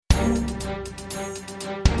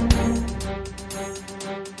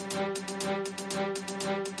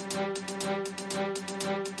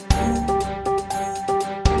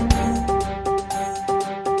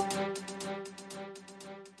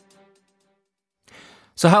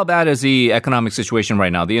So how bad is the economic situation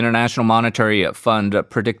right now? The International Monetary Fund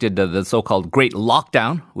predicted the so-called Great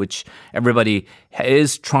Lockdown, which everybody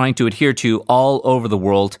is trying to adhere to all over the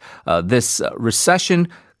world. This recession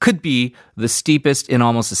could be the steepest in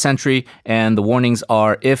almost a century, and the warnings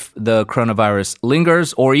are if the coronavirus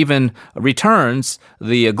lingers or even returns,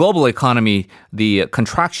 the global economy, the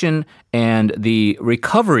contraction and the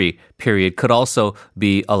recovery period could also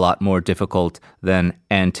be a lot more difficult than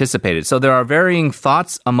anticipated. So there are varying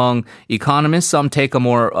thoughts among economists. Some take a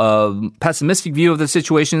more pessimistic view of the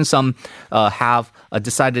situation. Some have a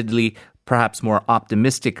decidedly perhaps more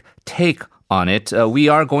optimistic take on it. We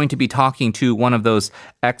are going to be talking to one of those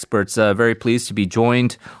experts. Very pleased to be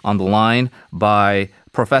joined on the line by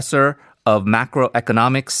Professor of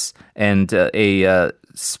Macroeconomics and a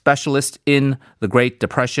specialist in the Great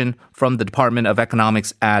Depression from the Department of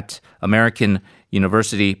Economics at American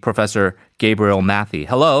University, Professor Gabriel Mathy.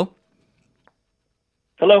 Hello.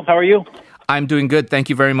 Hello, how are you? I'm doing good. Thank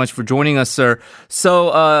you very much for joining us, sir.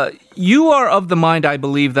 So you are of the mind, I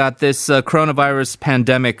believe, that this coronavirus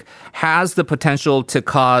pandemic has the potential to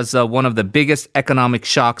cause one of the biggest economic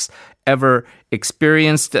shocks ever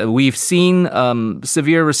experienced. We've seen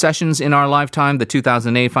severe recessions in our lifetime, the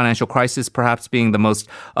 2008 financial crisis perhaps being the most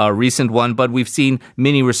recent one, but we've seen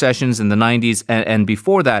mini recessions in the 90s and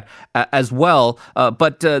before that as well.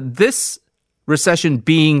 But this recession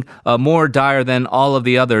being more dire than all of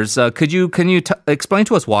the others. Can you explain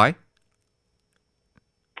to us why?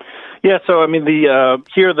 Yeah, so I mean,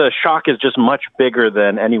 here the shock is just much bigger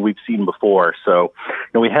than any we've seen before. So,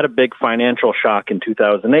 we had a big financial shock in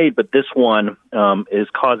 2008, but this one is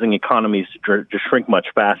causing economies to shrink much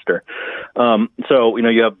faster. So,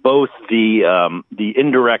 you have both the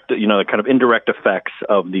indirect, the kind of indirect effects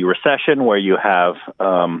of the recession, where you have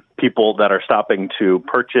people that are stopping to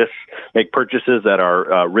make purchases that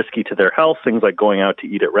are risky to their health, things like going out to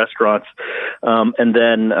eat at restaurants, and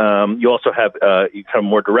then you also have kind of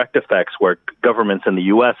more direct effects where governments in the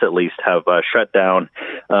U.S. at least have shut down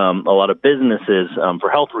a lot of businesses for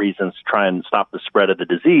health reasons to try and stop the spread of the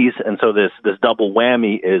disease. And so this double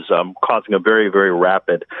whammy is causing a very, very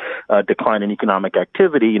rapid decline in economic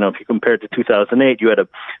activity. If you compare it to 2008, you had a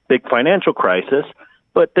big financial crisis,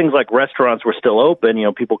 but things like restaurants were still open.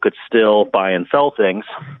 People could still buy and sell things.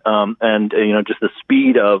 And just the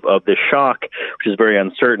speed of this shock, which is very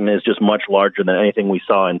uncertain, is just much larger than anything we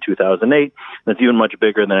saw in 2008. And it's even much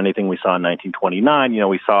bigger than anything we saw in 1929.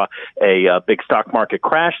 We saw a big stock market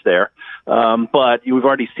crash there. But we've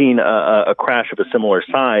already seen a crash of a similar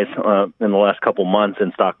size in the last couple months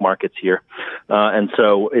in stock markets here. And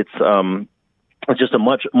so it's just a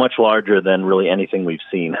much larger than really anything we've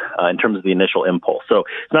seen in terms of the initial impulse. So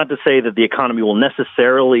it's not to say that the economy will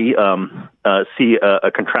necessarily see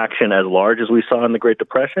a contraction as large as we saw in the Great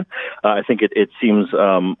Depression. I think it seems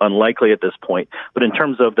unlikely at this point. But in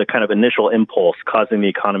terms of the kind of initial impulse causing the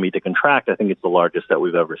economy to contract, I think it's the largest that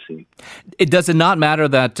we've ever seen. Does it not matter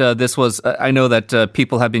that this was, I know that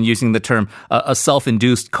people have been using the term a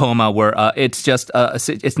self-induced coma, where it's just,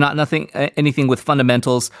 it's not anything with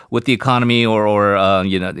fundamentals with the economy or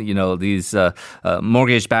these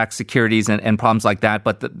mortgage-backed securities and problems like that.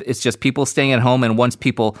 But it's just people staying at home, and once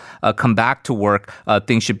people come back to work,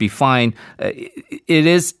 things should be fine.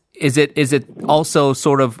 Is it also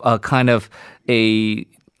sort of kind of a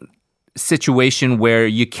situation where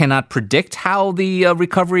you cannot predict how the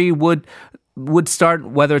recovery would start,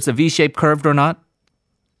 whether it's a V-shaped curve or not?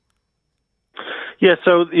 Yeah,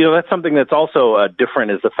 so that's something that's also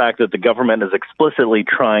different, is the fact that the government is explicitly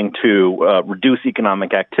trying to reduce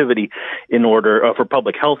economic activity in order for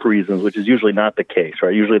public health reasons, which is usually not the case,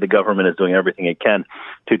 right? Usually the government is doing everything it can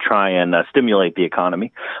to try and stimulate the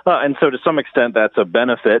economy, and so to some extent that's a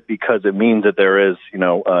benefit, because it means that there is,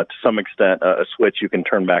 to some extent, a switch you can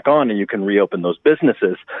turn back on and you can reopen those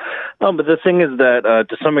businesses. But the thing is that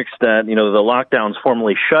to some extent, the lockdowns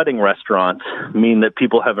formally shutting restaurants mean that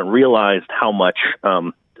people haven't realized how much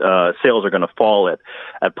sales are going to fall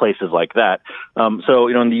at places like that. So,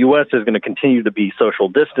 in the U.S., there's going to continue to be social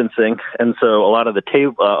distancing, and so a lot of the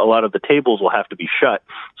tables will have to be shut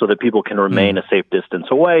so that people can remain a safe distance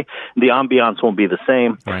away. The ambiance won't be the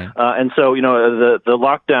same, right. And so the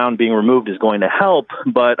lockdown being removed is going to help,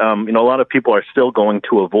 but a lot of people are still going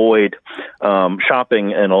to avoid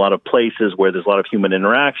shopping in a lot of places where there's a lot of human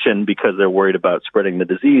interaction because they're worried about spreading the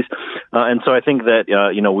disease. And so I think that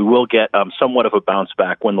we will get somewhat of a bounce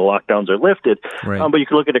back when when the lockdowns are lifted. Right. But you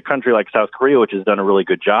can look at a country like South Korea, which has done a really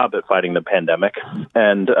good job at fighting the pandemic.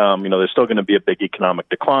 And, there's still going to be a big economic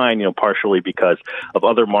decline, partially because of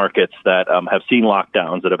other markets that have seen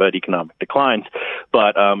lockdowns that have had economic declines.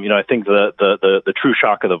 But, I think the true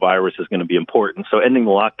shock of the virus is going to be important. So ending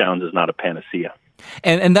the lockdowns is not a panacea.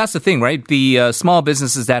 And that's the thing, right? The small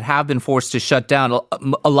businesses that have been forced to shut down,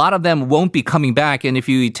 a lot of them won't be coming back. And if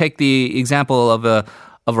you take the example of a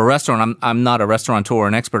restaurant, I'm not a restaurateur or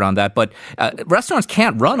an expert on that, but restaurants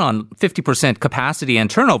can't run on 50% capacity and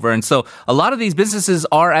turnover. And so a lot of these businesses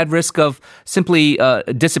are at risk of simply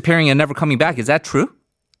disappearing and never coming back. Is that true?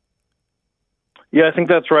 Yeah, I think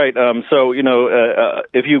that's right.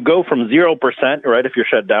 If you go from 0%, right, if you're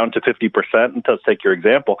shut down to 50%, and let's take your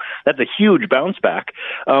example, that's a huge bounce back.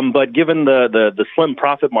 But given the slim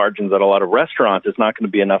profit margins at a lot of restaurants, it's not going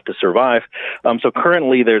to be enough to survive. So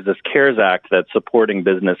currently there's this CARES Act that's supporting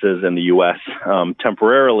businesses in the U.S.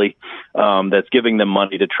 Temporarily, that's giving them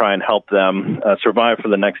money to try and help them survive for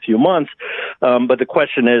the next few months. But the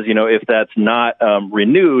question is, if that's not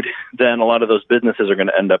renewed, then a lot of those businesses are going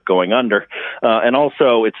to end up going under. And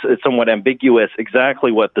also, it's somewhat ambiguous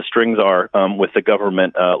exactly what the strings are with the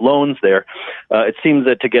government loans there. It seems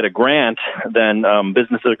that to get a grant, then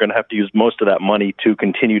businesses are going to have to use most of that money to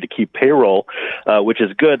continue to keep payroll, which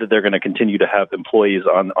is good that they're going to continue to have employees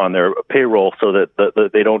on their payroll so that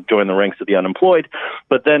they don't join the ranks of the unemployed.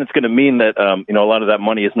 But then it's going to mean that a lot of that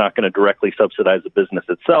money is not going to directly subsidize the business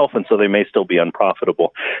itself, and so they may still be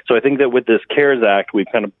unprofitable. So I think that with this CARES Act, we've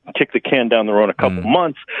kind of kicked the can down the road a couple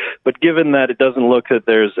months. But given that it doesn't look that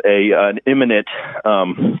there's an imminent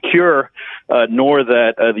cure, nor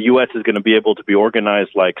that the U.S. is going to be able to be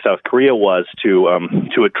organized like South Korea was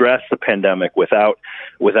to address the pandemic without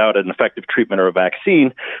an effective treatment or a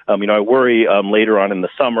vaccine. I worry later on in the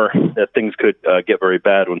summer that things could get very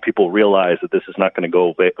bad when people realize that this is not going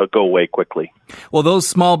to go away quickly. Well, those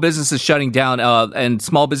small businesses shutting down, and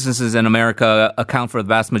small businesses in America account for the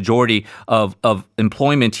vast majority of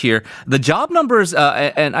employment here. The job numbers,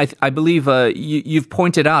 and I believe you've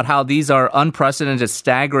pointed out how these are unprecedented,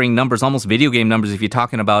 staggering numbers, almost video game numbers if you're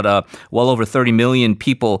talking about well over 30 million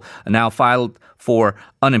people now filed for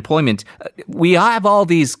unemployment. We have all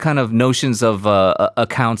these kind of notions of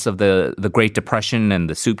accounts of the Great Depression and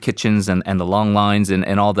the soup kitchens and the long lines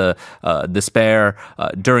and all the despair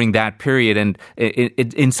during that period. And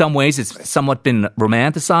in some ways, it's somewhat been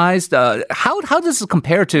romanticized. How does this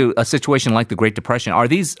compare to a situation like the Great Depression? Are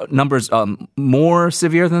these numbers more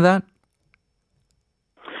severe than that?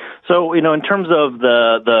 So, in terms of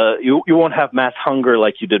you won't have mass hunger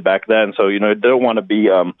like you did back then. So, don't want to be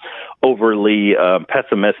overly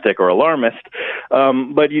pessimistic or alarmist.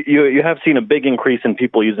 But you have seen a big increase in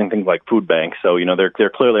people using things like food banks. So, there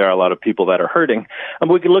clearly are a lot of people that are hurting. But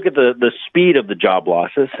we can look at the speed of the job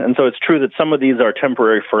losses. And so it's true that some of these are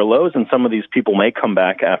temporary furloughs and some of these people may come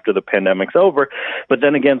back after the pandemic's over. But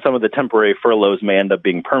then again, some of the temporary furloughs may end up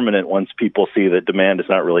being permanent once people see that demand is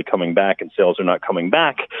not really coming back and sales are not coming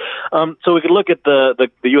back. So we could look at the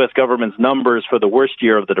U.S. government's numbers for the worst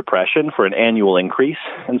year of the Depression for an annual increase.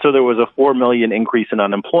 And so there was a 4 million increase in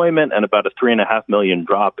unemployment and about a 3.5 million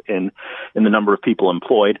drop in the number of people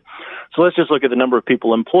employed. So let's just look at the number of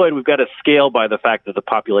people employed. We've got to scale by the fact that the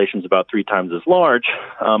population is about 3 times as large,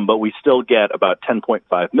 but we still get about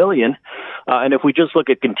 10.5 million. And if we just look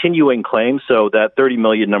at continuing claims, so that 30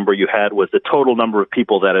 million number you had was the total number of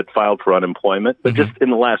people that had filed for unemployment. But just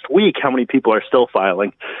in the last week, how many people are still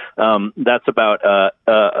filing? That's about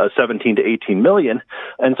 17 to 18 million.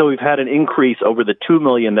 And so we've had an increase over the 2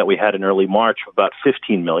 million that we had in early March of about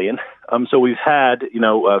 15 million. So we've had,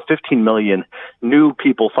 15 million new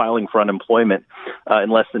people filing for unemployment in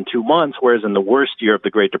less than 2 months, whereas in the worst year of the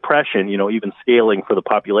Great Depression, even scaling for the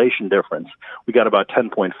population difference, we got about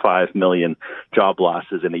 10.5 million job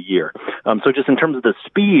losses in a year. So just in terms of the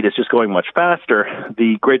speed, it's just going much faster.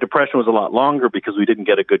 The Great Depression was a lot longer because we didn't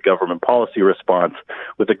get a good government policy response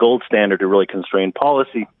with the gold standard to really constrain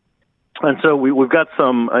policy. And so we've got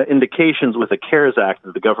some indications with the CARES Act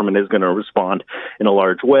that the government is going to respond in a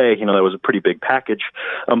large way. That was a pretty big package.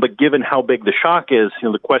 But given how big the shock is,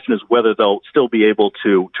 the question is whether they'll still be able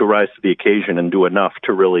to rise to the occasion and do enough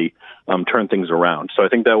to really turn things around. So I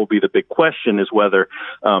think that will be the big question, is whether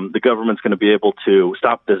the government's going to be able to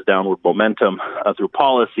stop this downward momentum through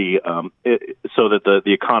policy so that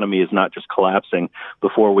the economy is not just collapsing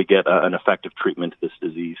before we get an effective treatment to this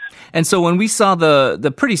disease. And so when we saw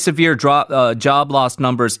the pretty severe job loss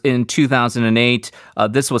numbers in 2008,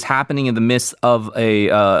 this was happening in the midst of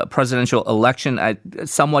a presidential election. I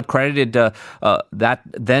somewhat credited that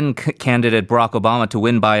then candidate Barack Obama to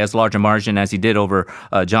win by as large a margin as he did over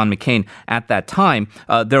John McCain. hurricane at that time.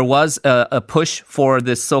 There was a push for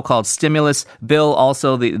this so-called stimulus bill,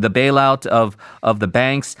 also the bailout of the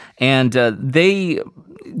banks, and they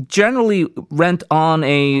generally went on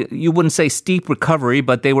you wouldn't say steep recovery,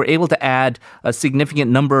 but they were able to add a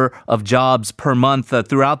significant number of jobs per month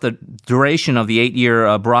throughout the duration of the 8-year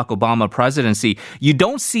Barack Obama presidency. You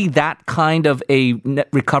don't see that kind of a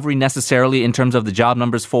recovery necessarily in terms of the job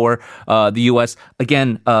numbers for the U.S.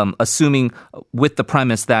 Again, assuming with the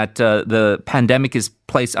premise that the pandemic is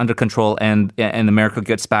placed under control and America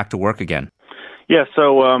gets back to work again. Yeah,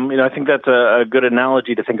 so I think that's a good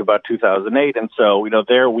analogy to think about 2008. And so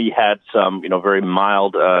there we had some very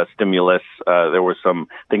mild stimulus. There were some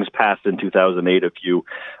things passed in 2008, a few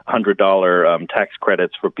 $100 tax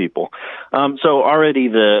credits for people. So already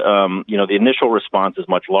the initial response is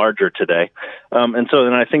much larger today. And so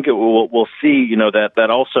then I think we'll see that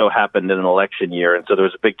also happened in an election year. And so there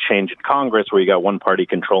was a big change in Congress where you got one party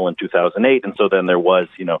control in 2008, and so then there was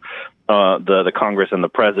the Congress and the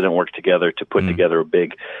president worked together to put together a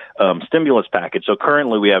big stimulus package. So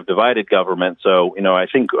currently we have divided government. So, I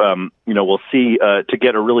think, we'll see to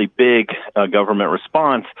get a really big government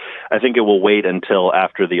response. I think it will wait until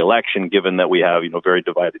after the election, given that we have, very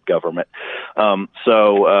divided government.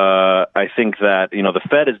 So I think that, the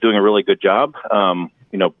Fed is doing a really good job.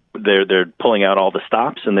 They're pulling out all the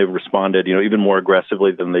stops, and they've responded, even more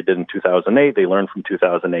aggressively than they did in 2008. They learned from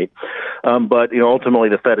 2008. But, ultimately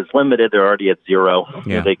the Fed is limited. They're already at zero.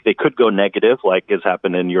 Yeah. They could go negative, like has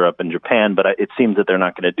happened in Europe and Japan, but it seems that they're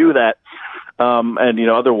not going to do that. And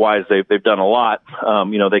otherwise they've done a lot.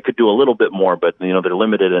 They could do a little bit more, but they're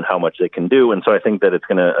limited in how much they can do. And so I think that it's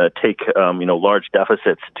going to take large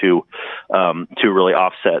deficits to really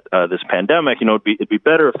offset this pandemic. It'd be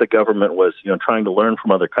better if the government was trying to learn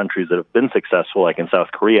from other countries that have been successful, like in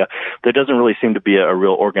South Korea. There doesn't really seem to be a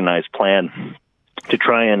real organized plan to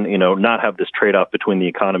try and, not have this trade-off between the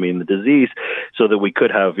economy and the disease so that we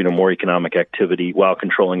could have, more economic activity while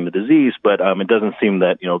controlling the disease. But it doesn't seem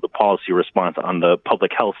that, the policy response on the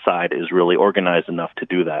public health side is really organized enough to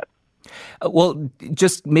do that. Well,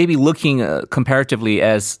 just maybe looking comparatively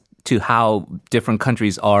as to how different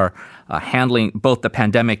countries are handling both the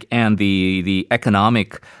pandemic and the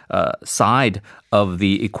economic side of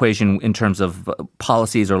the equation in terms of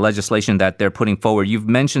policies or legislation that they're putting forward. You've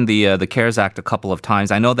mentioned the CARES Act a couple of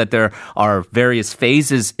times. I know that there are various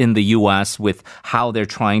phases in the U.S. with how they're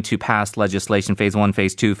trying to pass legislation, phase 1,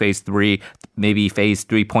 phase 2, phase 3, maybe phase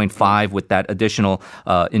 3.5 with that additional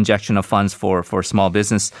injection of funds for small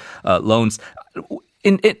business loans.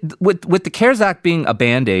 With the CARES Act being a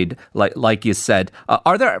Band-Aid, like you said,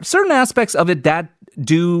 are there certain aspects of it that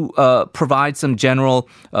do provide some general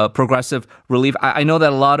progressive relief? I know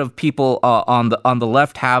that a lot of people on the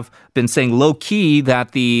left have been saying low key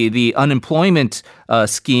that the unemployment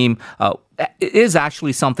scheme is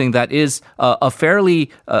actually something that is a fairly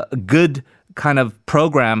good kind of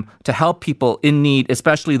program to help people in need,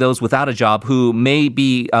 especially those without a job who may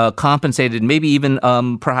be compensated, maybe even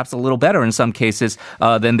perhaps a little better in some cases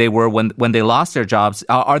than they were when they lost their jobs.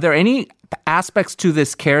 Are there any aspects to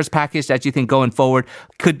this CARES package that you think going forward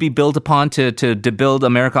could be built upon to build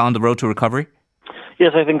America on the road to recovery?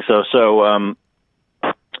 Yes, I think so. So,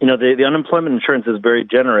 the unemployment insurance is very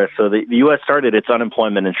generous. So the U.S. started its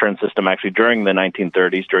unemployment insurance system actually during the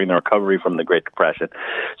 1930s, during the recovery from the Great Depression.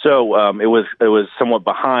 So it was somewhat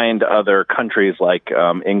behind other countries like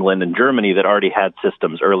England and Germany that already had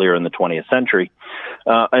systems earlier in the 20th century.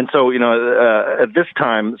 And so, at this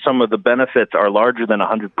time, some of the benefits are larger than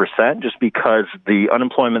 100% just because the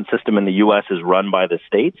unemployment system in the U.S. is run by the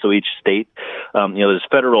state. So each state, there's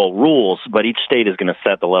federal rules, but each state is going to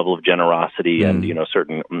set the level of generosity and,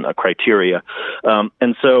 certain criteria.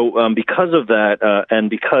 And so because of that, and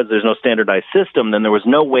because there's no standardized system, then there was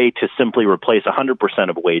no way to simply replace 100%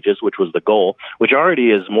 of wages, which was the goal, which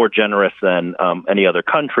already is more generous than any other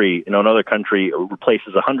country. Another country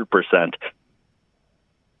replaces 100%.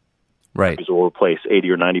 Right. Will replace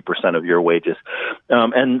 80 or 90% of your wages.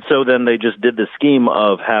 And so then they just did the scheme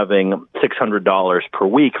of having $600 per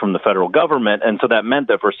week from the federal government. And so that meant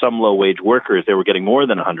that for some low-wage workers, they were getting more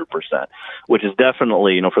than 100%, which is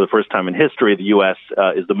definitely, for the first time in history, the U.S.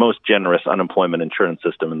 Is the most generous unemployment insurance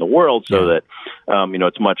system in the world, so that,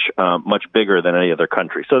 it's much bigger than any other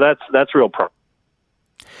country. So that's real progress.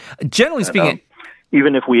 Generally speaking,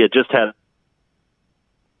 even if we had just had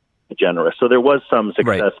generous. So there was some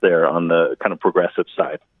success there on the kind of progressive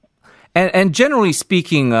side. And generally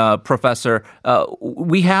speaking, Professor,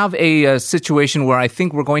 we have a situation where I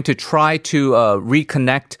think we're going to try to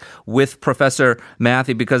reconnect with Professor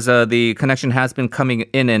Mathy because the connection has been coming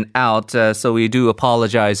in and out. So we do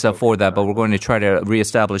apologize for that, but we're going to try to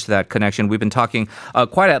reestablish that connection. We've been talking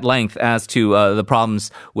quite at length as to the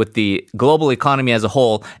problems with the global economy as a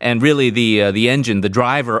whole, and really the engine, the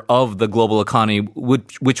driver of the global economy,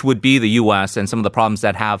 which would be the U.S., and some of the problems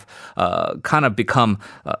that have kind of become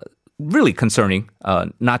really concerning,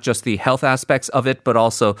 not just the health aspects of it, but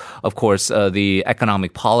also, of course, the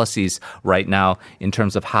economic policies right now in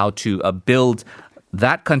terms of how to build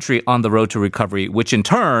that country on the road to recovery, which in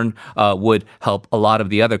turn would help a lot of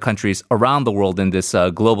the other countries around the world in this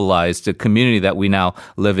globalized community that we now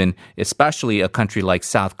live in, especially a country like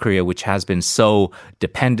South Korea, which has been so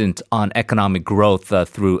dependent on economic growth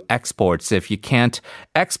through exports. If you can't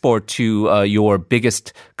export to your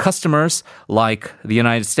biggest customers like the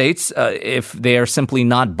United States, if they are simply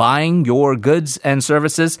not buying your goods and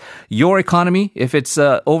services, your economy, if it's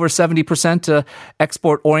over 70%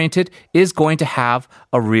 export-oriented, is going to have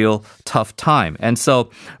a real tough time. And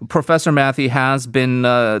so Professor Mathy has been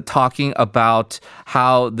talking about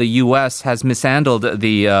how the U.S. has mishandled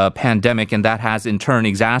the pandemic, and that has in turn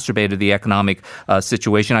exacerbated the economic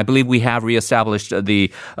situation. I believe we have reestablished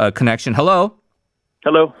the connection. Hello?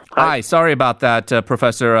 Hello. Hi. Sorry about that,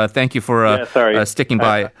 Professor. Thank you for sticking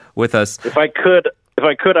by with us. If I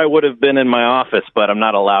could, I would have been in my office, but I'm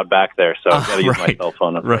not allowed back there, so I've got to use my cell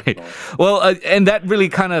phone. Right. Well, and that really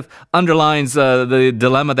kind of underlines the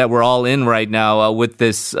dilemma that we're all in right now with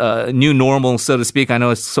this new normal, so to speak. I know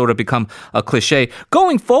it's sort of become a cliche.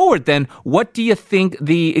 Going forward, then, what do you think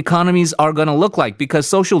the economies are going to look like? Because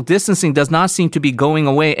social distancing does not seem to be going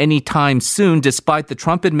away anytime soon, despite the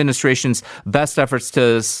Trump administration's best efforts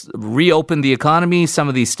to reopen the economy. Some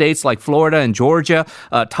of these states like Florida and Georgia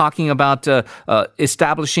talking about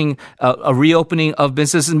establishing a reopening of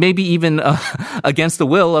businesses, maybe even against the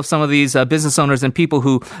will of some of these business owners and people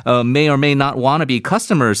who may or may not want to be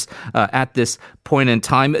customers at this point in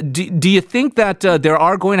time. Do you think that there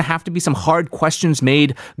are going to have to be some hard questions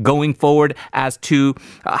made going forward as to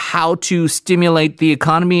how to stimulate the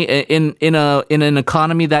economy in an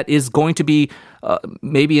economy that is going to be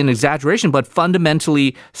maybe an exaggeration, but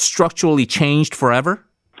fundamentally, structurally changed forever?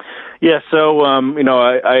 Yeah, so,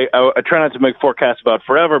 I try not to make forecasts about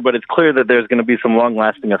forever, but it's clear that there's going to be some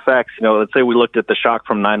long-lasting effects. Let's say we looked at the shock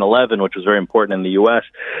from 9/11, which was very important in the U.S.,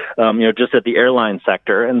 just at the airline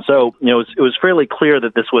sector. And so, it was fairly clear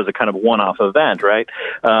that this was a kind of one-off event, right?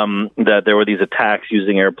 That there were these attacks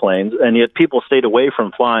using airplanes, and yet people stayed away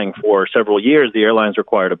from flying for several years. The airlines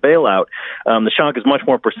required a bailout. The shock is much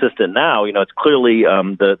more persistent now. It's clearly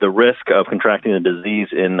the risk of contracting the disease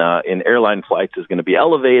in airline flights is going to be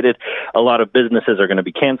elevated. A lot of businesses are going to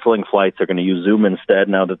be canceling flights. They're going to use Zoom instead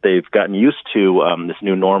now that they've gotten used to this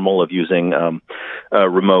new normal of using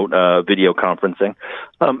remote video conferencing.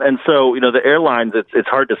 And so, the airlines, it's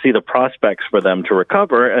hard to see the prospects for them to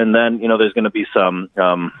recover. And then, there's going to be some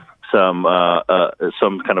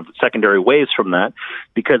kind of secondary waves from that,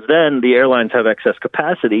 because then the airlines have excess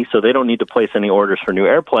capacity, so they don't need to place any orders for new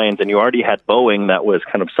airplanes. And you already had Boeing that was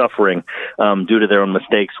kind of suffering due to their own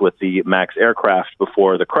mistakes with the MAX aircraft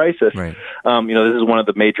before the crisis. Right. This is one of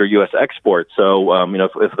the major U.S. exports. So,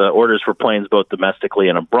 if the orders for planes both domestically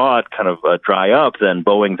and abroad kind of dry up, then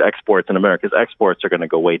Boeing's exports and America's exports are going to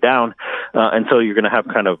go way down. And so you're going to have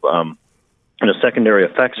kind of secondary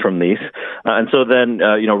effects from these. And so then,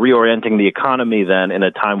 reorienting the economy then in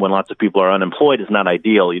a time when lots of people are unemployed is not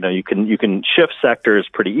ideal. You can shift sectors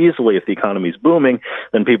pretty easily. If the economy is booming,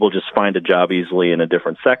 then people just find a job easily in a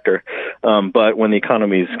different sector. But when the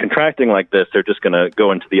economy is contracting like this, they're just going to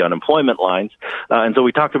go into the unemployment lines. And so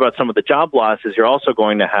we talked about some of the job losses. You're also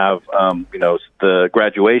going to have, the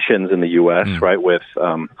graduations in the U.S., right, with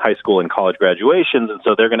high school and college graduations. And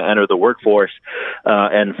so they're going to enter the workforce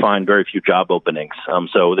and find very few job openings.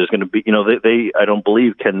 So there's going to be, they I don't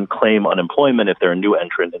believe can claim unemployment if they're a new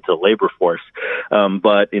entrant into the labor force.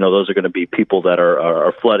 But those are going to be people that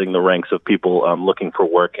are flooding the ranks of people looking for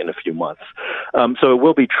work in a few months. So it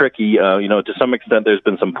will be tricky. To some extent, there's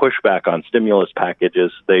been some pushback on stimulus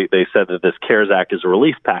packages. They said that this CARES Act is a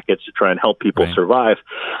relief package to try and help people survive.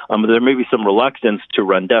 There may be some reluctance to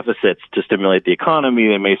run deficits to stimulate the economy.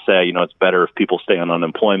 They may say, it's better if people stay on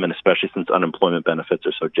unemployment, especially since unemployment benefits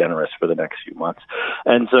are so generous for the next few months.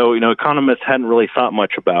 And so, economists hadn't really thought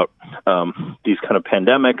much about these kind of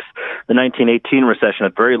pandemics. The 1918 recession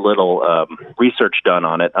had very little research done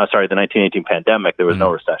on it. The 1918 pandemic, there was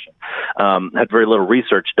no recession. Had very little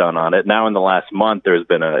research done on it. Now, in the last month, there's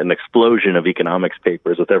been an explosion of economics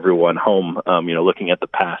papers with everyone home, looking at the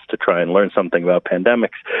past to try and learn something about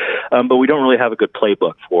pandemics. But we don't really have a good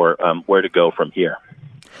playbook for where to go from here.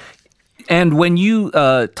 And when you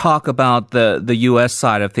talk about the U.S.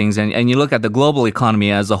 side of things and you look at the global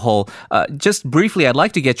economy as a whole, just briefly, I'd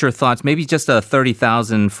like to get your thoughts, maybe just a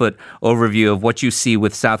 30,000-foot overview of what you see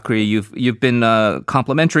with South Korea. You've been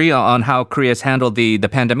complimentary on how Korea's handled the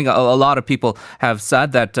pandemic. A lot of people have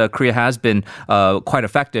said that Korea has been quite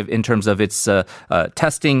effective in terms of its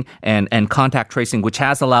testing and contact tracing, which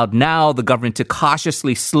has allowed now the government to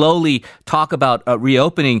cautiously, slowly talk about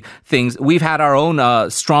reopening things. We've had our own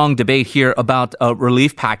strong debate here about a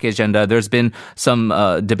relief package, and there's been some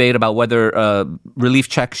debate about whether relief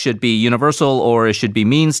checks should be universal or it should be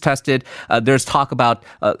means tested. There's talk about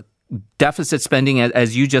deficit spending,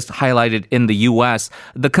 as you just highlighted in the U.S.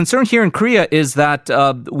 The concern here in Korea is that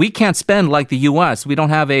we can't spend like the U.S. We don't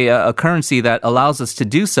have a currency that allows us to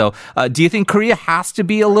do so. Do you think Korea has to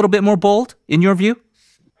be a little bit more bold, in your view?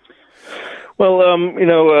 Well,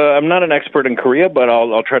 I'm not an expert in Korea, but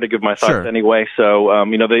I'll try to give my thoughts anyway. So,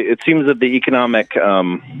 it seems that the economic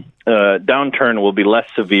downturn will be less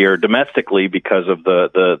severe domestically because of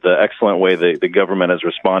the excellent way the government has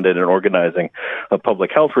responded in organizing a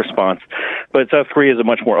public health response. But South Korea is a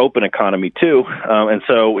much more open economy too, and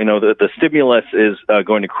so the stimulus is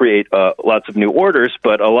going to create lots of new orders,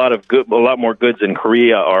 but a lot more goods in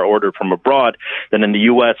Korea are ordered from abroad than in the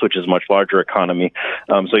U.S., which is a much larger economy.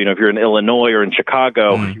 So if you're in Illinois or in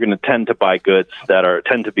Chicago, you're going to tend to buy goods that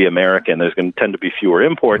tend to be American. There's going to tend to be fewer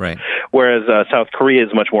imports, whereas South Korea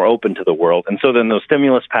is much more open to the world. And so then those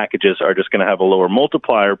stimulus packages are just going to have a lower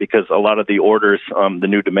multiplier because a lot of the orders, the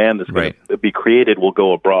new demand that's going to be created will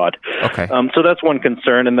go abroad. Okay. So that's one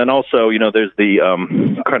concern. And then also, there's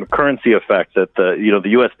the kind of currency effect that the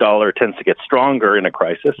U.S. dollar tends to get stronger in a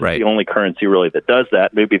crisis. It's the only currency really that does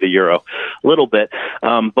that, maybe the euro a little bit.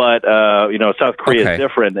 But South Korea is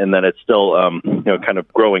different in that it's still, kind of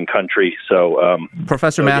growing country. So,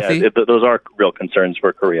 Professor Mathy? Those are real concerns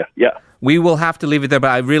for Korea. Yeah. We will have to leave it there,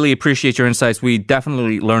 but I really appreciate your insights. We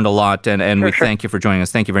definitely learned a lot, and we thank you for joining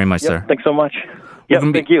us. Thank you very much, sir. Thanks so much.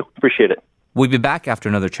 Thank you. Appreciate it. We'll be back after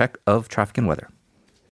another check of traffic and weather.